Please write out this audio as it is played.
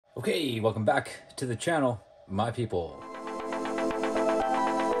Okay, welcome back to the channel, my people.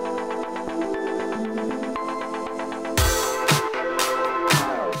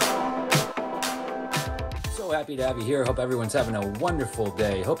 So happy to have you here. Hope everyone's having a wonderful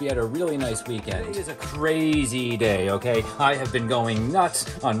day. Hope you had a really nice weekend. It is a crazy day, okay? I have been going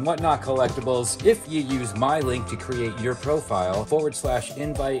nuts on Whatnot Collectibles. If you use my link to create your profile,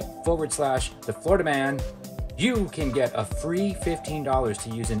 /invite /TheFLORIDAMan, you can get a free $15 to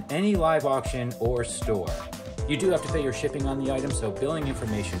use in any live auction or store. You do have to pay your shipping on the item, so billing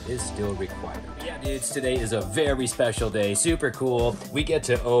information is still required. Yeah, dudes, today is a very special day. Super cool. We get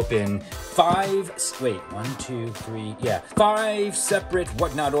to open five separate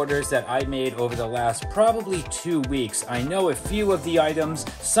Whatnot orders that I made over the last probably 2 weeks. I know a few of the items,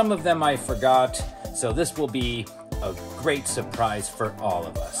 some of them I forgot, so this will be a great surprise for all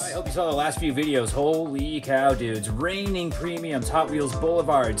of us. I hope you saw the last few videos. Holy cow, dudes. Raining premiums, Hot Wheels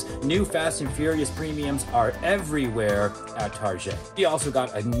Boulevards, new Fast and Furious premiums are everywhere at Target. We also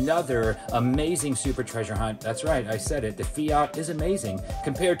got another amazing super treasure hunt. That's right, I said it. The Fiat is amazing.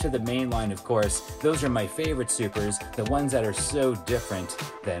 Compared to the main line, of course, those are my favorite supers, the ones that are so different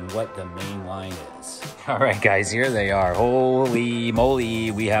than what the main line is. All right, guys, here they are. Holy moly,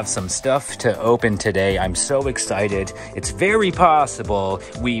 we have some stuff to open today. I'm so excited. It's very possible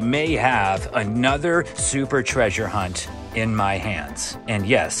we may have another super treasure hunt in my hands. And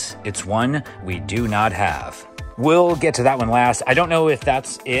yes, it's one we do not have. We'll get to that one last. I don't know if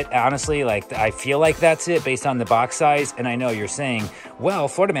that's it, honestly. Like, I feel like that's it based on the box size. And I know you're saying, well,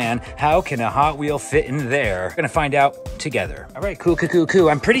 FLORIDAMan, how can a Hot Wheel fit in there? We're gonna find out together. All right, cool.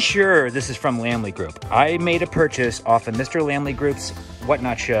 I'm pretty sure this is from Lamley Group. I made a purchase off of Mr. Lamley Group's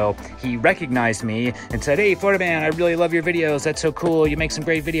Whatnot show. He recognized me and said, hey, FLORIDAMan, I really love your videos. That's so cool. You make some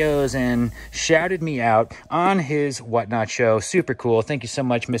great videos, and shouted me out on his Whatnot show. Super cool. Thank you so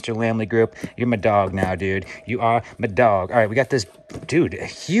much, Mr. Lamley Group. You're my dog now, dude. You are my dog. All right, we got this, dude, a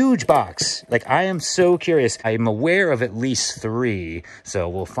huge box. Like, I am so curious. I'm aware of at least 3, so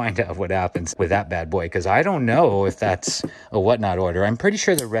we'll find out what happens with that bad boy, because I don't know if that's a Whatnot order. I'm pretty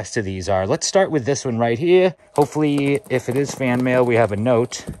sure the rest of these are. Let's start with this one right here. Hopefully, if it is fan mail, we have a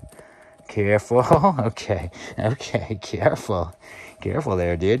note. Careful. Okay, careful. Careful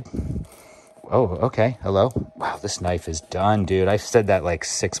there, dude. Oh, okay. Hello. Wow, this knife is done, dude. I said that like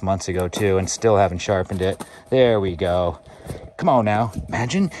 6 months ago too, and still haven't sharpened it. There we go. Come on now.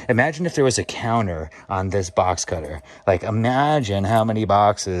 Imagine if there was a counter on this box cutter. Like, imagine how many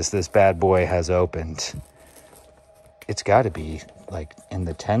boxes this bad boy has opened. It's got to be like in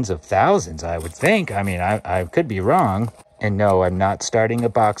the tens of thousands, I would think. I mean, I could be wrong. And no, I'm not starting a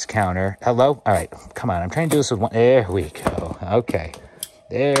box counter. Hello? All right, come on. I'm trying to do this with one. There we go. Okay.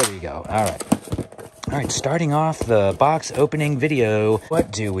 There we go. All right, starting off the box opening video. What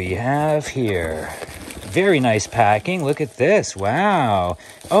do we have here? Very nice packing. Look at this. Wow.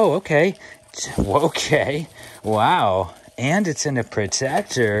 Oh, okay. Okay. Wow. And it's in a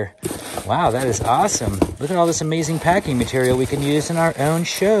protector. Wow, that is awesome. Look at all this amazing packing material we can use in our own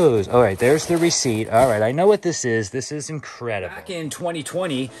shows. All right, there's the receipt. All right, I know what this is. This is incredible. Back in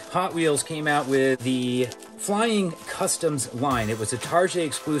 2020, Hot Wheels came out with the Flying Customs line. It was a Target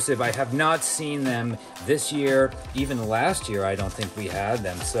exclusive. I have not seen them this year. Even last year, I don't think we had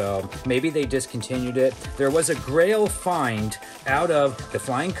them. So maybe they discontinued it. There was a grail find out of the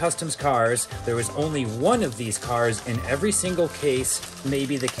Flying Customs cars. There was only one of these cars in every single case.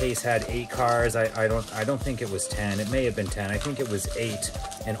 Maybe the case had 8 cars. I don't think it was 10. It may have been 10. I think it was 8.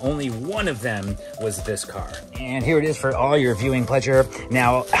 And only one of them was this car. And here it is for all your viewing pleasure.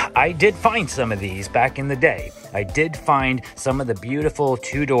 Now, I did find some of these back in the day. I did find some of the beautiful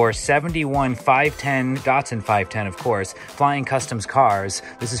 2-door 71 510, Datsun 510, of course, Flying Customs cars.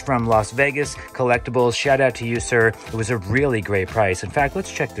 This is from Las Vegas Collectibles. Shout out to you, sir. It was a really great price. In fact,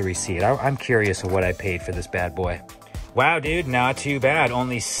 let's check the receipt. I'm curious of what I paid for this bad boy. Wow, dude, not too bad.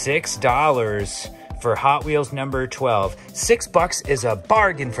 Only $6 for Hot Wheels number 12. $6 is a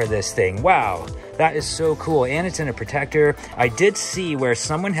bargain for this thing. Wow, that is so cool. And it's in a protector. I did see where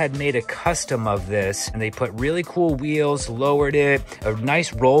someone had made a custom of this, and they put really cool wheels, lowered it, a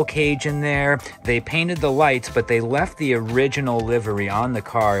nice roll cage in there. They painted the lights, but they left the original livery on the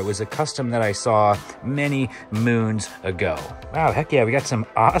car. It was a custom that I saw many moons ago. Wow, heck yeah, we got some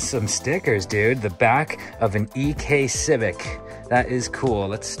awesome stickers, dude. The back of an EK Civic. That is cool.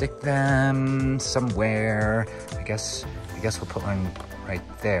 Let's stick them somewhere. I guess we'll put one right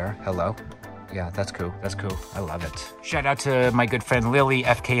there. Hello. Yeah, that's cool. That's cool. I love it. Shout out to my good friend Lily,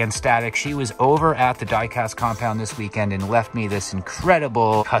 FKN Static. She was over at the Diecast compound this weekend and left me this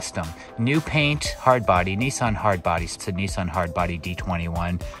incredible custom. New paint, hard body, Nissan hard body. It's a Nissan hard body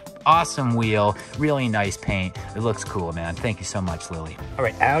D21. Awesome wheel, really nice paint. It looks cool, man. Thank you so much, Lily. All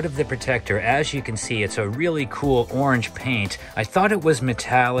right, out of the protector, as you can see, it's a really cool orange paint. I thought it was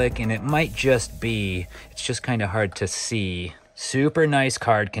metallic, and it might just be. It's just kind of hard to see. Super nice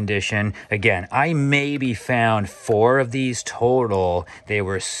card condition. Again, I maybe found 4 of these total. They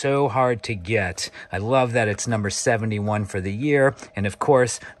were so hard to get. I love that it's number 71 for the year. And of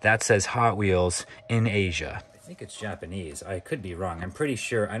course, that says Hot Wheels in Asia. I think it's Japanese. I could be wrong. I'm pretty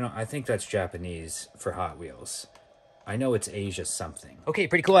sure. I think that's Japanese for Hot Wheels. I know it's Asia something. Okay,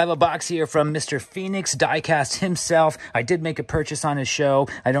 pretty cool. I have a box here from Mr. Phoenix Diecast himself. I did make a purchase on his show.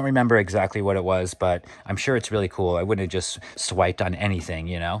 I don't remember exactly what it was, but I'm sure it's really cool. I wouldn't have just swiped on anything,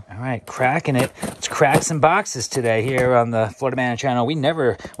 you know? All right, cracking it. Let's crack some boxes today here on the FLORIDAMan channel. We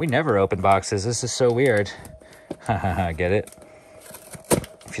never open boxes. This is so weird. Get it?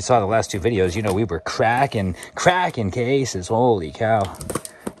 If you saw the last 2 videos, you know we were cracking cases. Holy cow.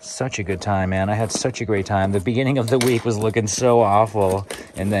 Such a good time, man. I had such a great time. The beginning of the week was looking so awful.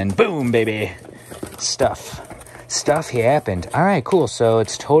 And then boom, baby. Stuff happened. All right, cool. So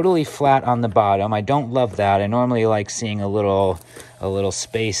it's totally flat on the bottom. I don't love that. I normally like seeing a little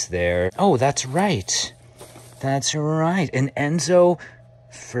space there. Oh, that's right. That's right. An Enzo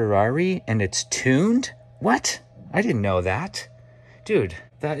Ferrari, and it's tuned? What? I didn't know that. Dude,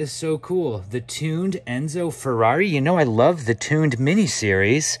 that is so cool. The tuned Enzo Ferrari. You know, I love the tuned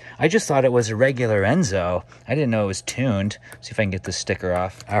miniseries. I just thought it was a regular Enzo. I didn't know it was tuned. See if I can get the sticker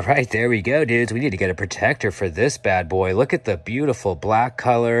off. All right, there we go, dudes. We need to get a protector for this bad boy. Look at the beautiful black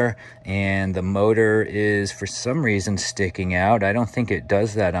color, and the motor is, for some reason, sticking out. I don't think it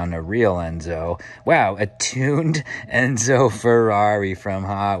does that on a real Enzo. Wow, a tuned Enzo Ferrari from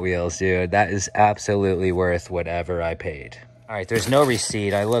Hot Wheels, dude. That is absolutely worth whatever I paid. All right, there's no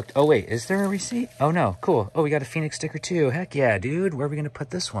receipt. I looked. Oh, wait, is there a receipt? Oh, no, cool. Oh, we got a Phoenix sticker, too. Heck yeah, dude. Where are we going to put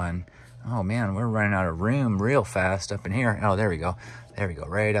this one? Oh, man, we're running out of room real fast up in here. Oh, there we go. There we go,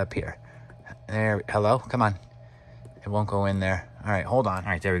 right up here. There. Hello? Come on. It won't go in there. All right, hold on. All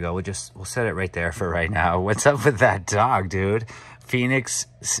right, there we go. We'll set it right there for right now. What's up with that dog, dude?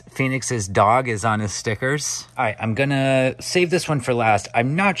 Phoenix's dog is on his stickers. All right, I'm gonna save this one for last.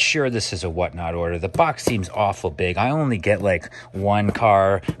 I'm not sure this is a whatnot order. The box seems awful big. I only get like 1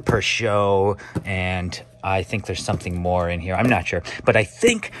 car per show, and I think there's something more in here. I'm not sure, but I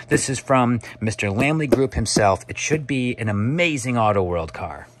think this is from Mr. Lamley Group himself. It should be an amazing Auto World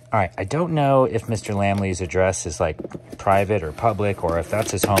car. All right, I don't know if Mr. Lamley's address is like private or public, or if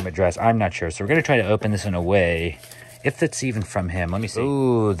that's his home address. I'm not sure. So we're gonna try to open this in a way, if it's even from him. Let me see.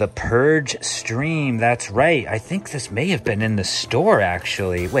 Ooh, the Purge Stream. That's right. I think this may have been in the store,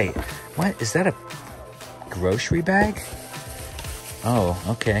 actually. Wait, what? Is that a grocery bag? Oh,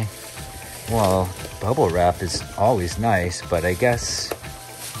 okay. Well, bubble wrap is always nice, but I guess,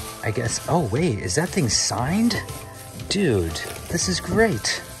 oh, wait, is that thing signed? Dude, this is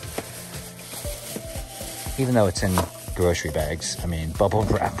great. Even though it's in grocery bags, I mean, bubble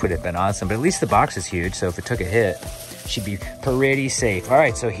wrap would have been awesome, but at least the box is huge, so if it took a hit, she'd be pretty safe. All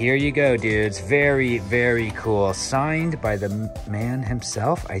right, so here you go, dudes. Very, very cool. Signed by the man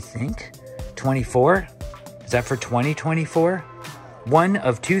himself, I think. 24? Is that for 2024? One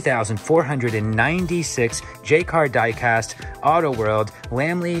of 2,496 J-Car Diecast Auto World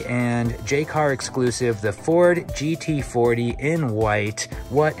Lamley and J-Car exclusive, the Ford GT40 in white.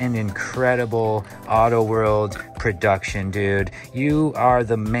 What an incredible Auto World production, dude. You are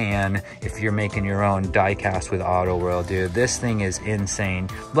the man if you're making your own diecast with Auto World, dude. This thing is insane.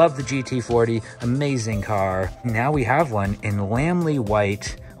 Love the GT40, amazing car. Now we have one in Lamley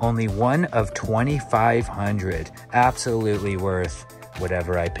white. Only one of 2,500. Absolutely worth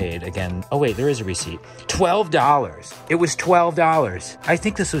whatever I paid. Again, oh wait, there is a receipt. $12. It was $12. I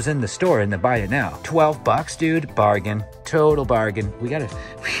think this was in the store in the buy it now. 12 bucks, dude. Bargain. Total bargain.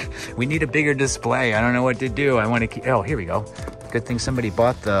 We need a bigger display. I don't know what to do. I want to keep, oh, here we go. Good thing somebody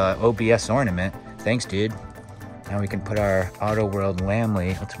bought the OBS ornament. Thanks, dude. Now we can put our Auto World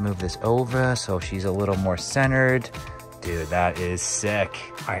Lamley. Let's move this over so she's a little more centered. Dude, that is sick.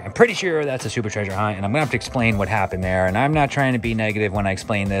 All right, I'm pretty sure that's a super treasure hunt, and I'm gonna have to explain what happened there, and I'm not trying to be negative when I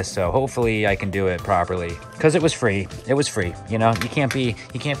explain this, so hopefully I can do it properly, because it was free. It was free, you know? You can't be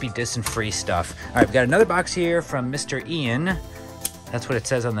dissing free stuff. All right, we got another box here from Mr. Ian. That's what it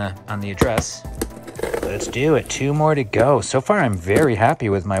says on the address. Let's do it. 2 more to go. So far, I'm very happy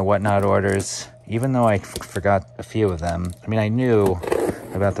with my whatnot orders, even though I forgot a few of them. I mean, I knew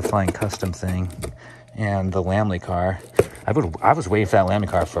about the Flying Custom thing and the Lamley car. I was waiting for that Lamley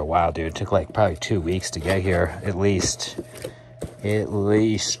car for a while, dude. It took like probably 2 weeks to get here, at least. At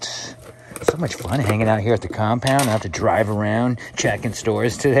least. So much fun hanging out here at the compound. I have to drive around, checking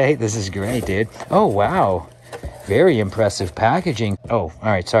stores today. This is great, dude. Oh, wow. Very impressive packaging. Oh, all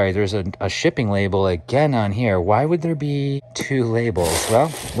right, sorry. There's a shipping label again on here. Why would there be 2 labels? Well,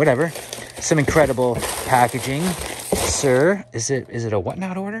 whatever. Some incredible packaging. Sir, is it a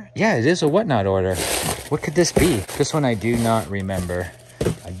whatnot order? Yeah, it is a whatnot order. What could this be? This one I do not remember.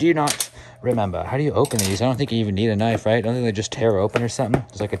 I do not remember. How do you open these? I don't think you even need a knife, right? I don't think they just tear open or something.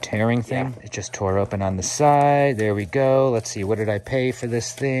 It's like a tearing thing. Yeah. It just tore open on the side. There we go. Let's see. What did I pay for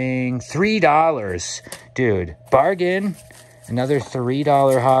this thing? $3. Dude, bargain. Another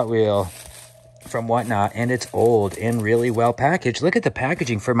 $3 Hot Wheel from Whatnot, and it's old and really well packaged. Look at the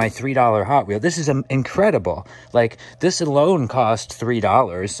packaging for my $3 Hot Wheel. This is incredible. Like, this alone cost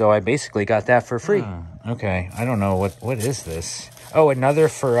 $3, so I basically got that for free. Okay, I don't know what is this. Oh, another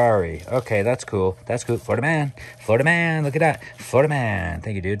Ferrari. Okay, that's cool. That's cool. FLORIDAMan. FLORIDAMan. Look at that. FLORIDAMan.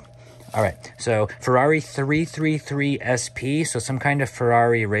 Thank you, dude. All right. So Ferrari 333 SP. So some kind of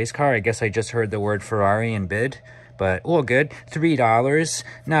Ferrari race car. I guess I just heard the word Ferrari in bid. But all good. $3.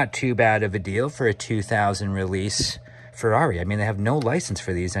 Not too bad of a deal for a 2000 release Ferrari. I mean, they have no license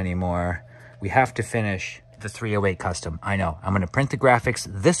for these anymore. We have to finish the 308 Custom. I know. I'm going to print the graphics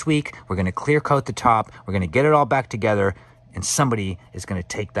this week. We're going to clear coat the top. We're going to get it all back together. And somebody is going to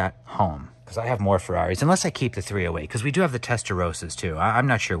take that home. Because I have more Ferraris. Unless I keep the 308. Because we do have the Testarossas too. I'm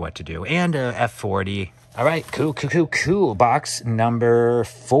not sure what to do. And a F40. All right. Cool. Box number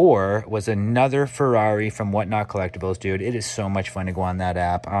 4 was another Ferrari from Whatnot Collectibles. Dude, it is so much fun to go on that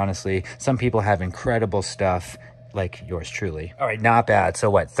app. Honestly, some people have incredible stuff. Like yours truly. All right. Not bad. So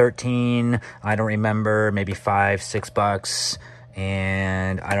what? 13? I don't remember. Maybe $5, $6.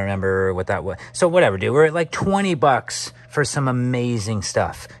 And I don't remember what that was. So whatever, dude. We're at like 20 bucks for some amazing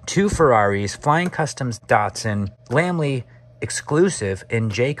stuff. 2 Ferraris, Flying Customs Datsun, Lamley exclusive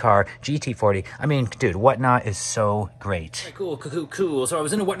in J-Car GT40. I mean, dude, Whatnot is so great. All right, cool. So I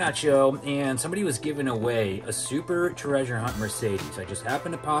was in a Whatnot show, and somebody was giving away a super treasure hunt Mercedes. I just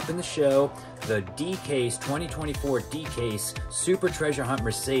happened to pop in the show. The D-Case 2024 D-Case Super Treasure Hunt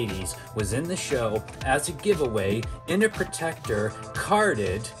Mercedes was in the show as a giveaway in a protector,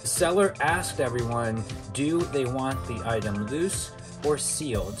 carded. The seller asked everyone, do they want the item loose or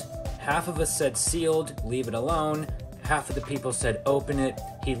sealed? Half of us said sealed, leave it alone. Half of the people said open it.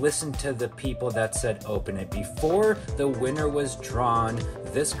 He listened to the people that said open it. Before the winner was drawn,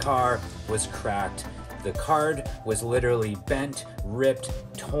 this car was cracked. The card was literally bent, ripped,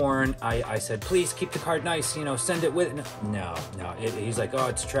 torn. I said, please keep the card nice, you know, send it with. No. He's like, oh,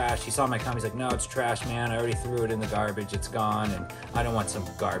 it's trash. He saw my comment. He's like, no, it's trash, man. I already threw it in the garbage. It's gone, and I don't want some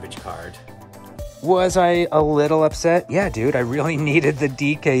garbage card. Was I a little upset? Yeah, dude, I really needed the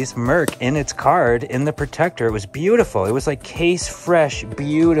D-Case Merc in its card in the protector. It was beautiful. It was like case fresh,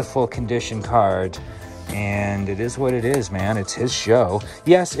 beautiful condition card. And it is what it is, man. It's his show.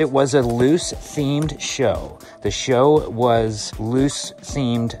 Yes, it was a loose themed show. The show was loose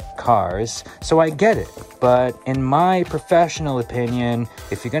themed cars, so I get it. But in my professional opinion,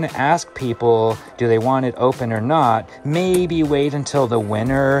 if you're gonna ask people, do they want it open or not, maybe wait until the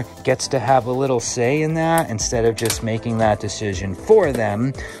winner gets to have a little say in that instead of just making that decision for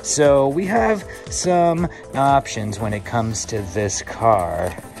them. So we have some options when it comes to this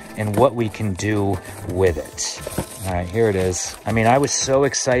car and what we can do with it. All right, here it is. I mean, I was so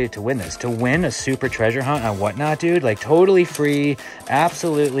excited to win this. To win a super treasure hunt on Whatnot, dude, like totally free,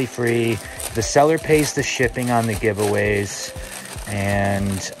 absolutely free. The seller pays the shipping on the giveaways.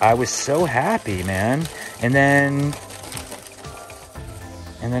 And I was so happy, man. And then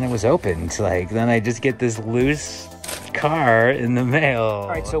it was opened. Like, then I just get this loose car in the mail. All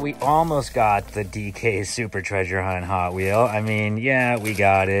right, so we almost got the DK Super Treasure Hunt Hot Wheel. I mean, yeah, we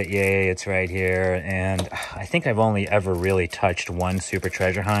got it. Yay, it's right here. And I think I've only ever really touched one Super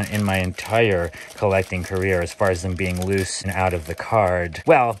Treasure Hunt in my entire collecting career as far as them being loose and out of the card.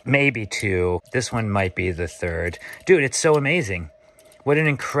 Well, maybe 2. This one might be the 3rd. Dude, it's so amazing. What an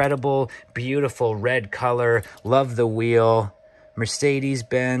incredible, beautiful red color. Love the wheel.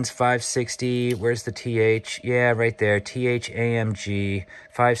 Mercedes-Benz 560, where's the TH? Yeah, right there, TH-AMG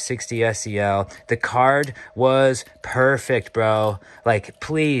 560 SEL. The card was perfect, bro. Like,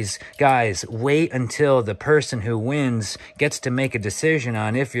 please, guys, wait until the person who wins gets to make a decision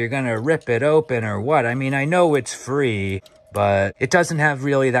on if you're gonna rip it open or what. I mean, I know it's free, but it doesn't have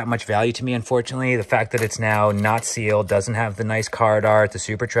really that much value to me, unfortunately. The fact that it's now not sealed, doesn't have the nice card art, the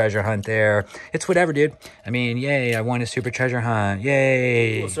super treasure hunt there. It's whatever, dude. I mean, yay, I won a super treasure hunt.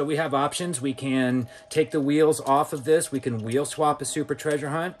 Yay. Cool. So we have options. We can take the wheels off of this. We can wheel swap a super treasure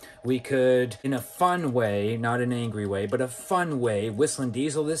hunt. We could, in a fun way, not an angry way, but a fun way, Whistling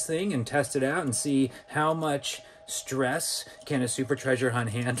Diesel this thing and test it out and see how much stress can a super treasure hunt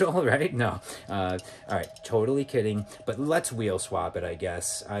handle, right? No. All right, totally kidding. But let's wheel swap it, I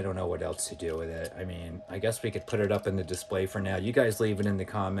guess. I don't know what else to do with it. I mean, I guess we could put it up in the display for now. You guys leave it in the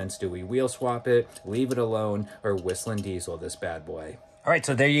comments. Do we wheel swap it, leave it alone, or Whistling Diesel this bad boy? All right,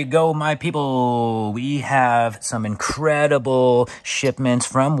 so there you go, my people. We have some incredible shipments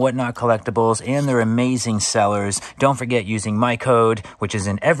from Whatnot Collectibles and their amazing sellers. Don't forget, using my code, which is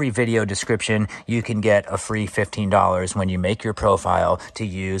in every video description, you can get a free $15 when you make your profile to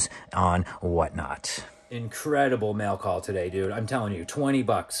use on Whatnot. Incredible mail call today, dude. I'm telling you, 20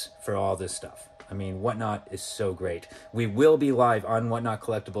 bucks for all this stuff. I mean, Whatnot is so great. We will be live on Whatnot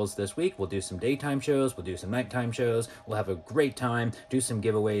Collectibles this week. We'll do some daytime shows. We'll do some nighttime shows. We'll have a great time, do some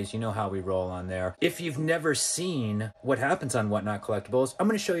giveaways. You know how we roll on there. If you've never seen what happens on Whatnot Collectibles, I'm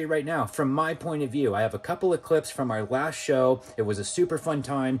going to show you right now from my point of view. I have a couple of clips from our last show. It was a super fun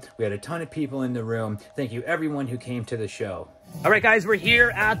time. We had a ton of people in the room. Thank you, everyone who came to the show. All right, guys, we're here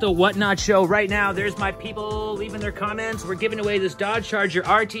at the Whatnot show right now. There's my people leaving their comments. We're giving away this Dodge Charger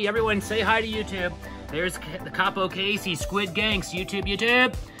RT. Everyone say hi to YouTube. There's the Capo Casey, Squid Gangs,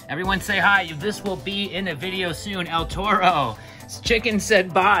 YouTube. Everyone say hi. This will be in a video soon. El Toro. Chicken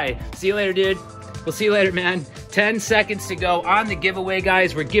said bye. See you later, dude. We'll see you later, man. 10 seconds to go on the giveaway,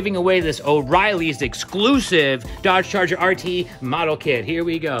 guys. We're giving away this O'Reilly's exclusive Dodge Charger RT model kit. Here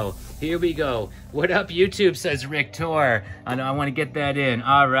we go. Here we go. What up, YouTube, says Rick Tor. I know, I want to get that in.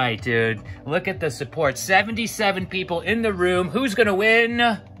 All right, dude. Look at the support. 77 people in the room. Who's going to win?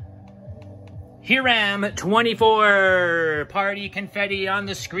 Hiram 24. Party confetti on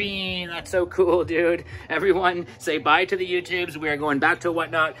the screen. That's so cool, dude. Everyone say bye to the YouTubes. We are going back to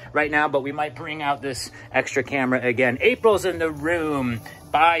Whatnot right now, but we might bring out this extra camera again. April's in the room.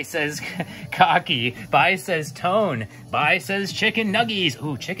 Bye, says Cocky. Bye, says Tone. Bye, says Chicken Nuggies.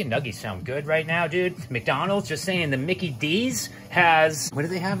 Ooh, Chicken Nuggies sound good right now, dude. McDonald's just saying the Mickey D's has, what do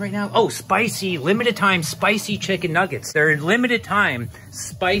they have right now? Oh, spicy, limited time spicy chicken nuggets. They're limited time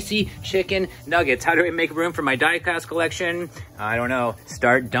spicy chicken nuggets. How do I make room for my Diecast collection? I don't know.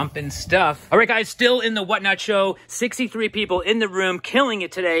 Start dumping stuff. All right, guys, still in the Whatnot show. 63 people in the room, killing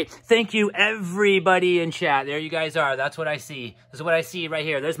it today. Thank you, everybody in chat. There you guys are. That's what I see. This is what I see right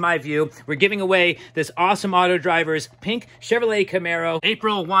here. There's my view. We're giving away this awesome Auto Drivers pink Chevrolet Camaro.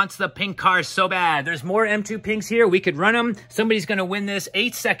 April wants the pink car so bad. There's more M2 pinks here. We could run them. Somebody's gonna win this.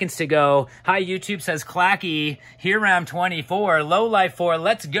 8 seconds to go. Hi, YouTube, says Clacky. Hiram 24. Low Life 4.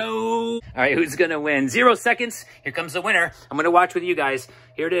 Let's go. All right, who's gonna win? 0 seconds. Here comes the winner. I'm gonna watch with you guys.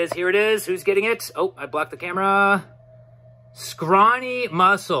 Here it is. Here it is. Who's getting it? Oh, I blocked the camera. Scrawny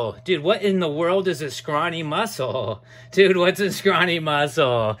muscle. Dude, what in the world is a scrawny muscle? Dude, what's a scrawny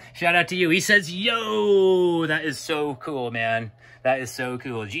muscle? Shout out to you. He says, yo, that is so cool, man. That is so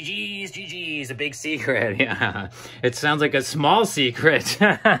cool. GG's, a big secret. Yeah, it sounds like a small secret.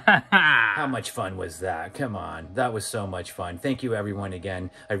 How much fun was that? Come on, that was so much fun. Thank you, everyone,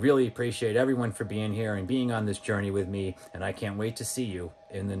 again. I really appreciate everyone for being here and being on this journey with me, and I can't wait to see you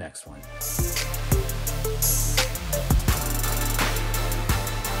in the next one.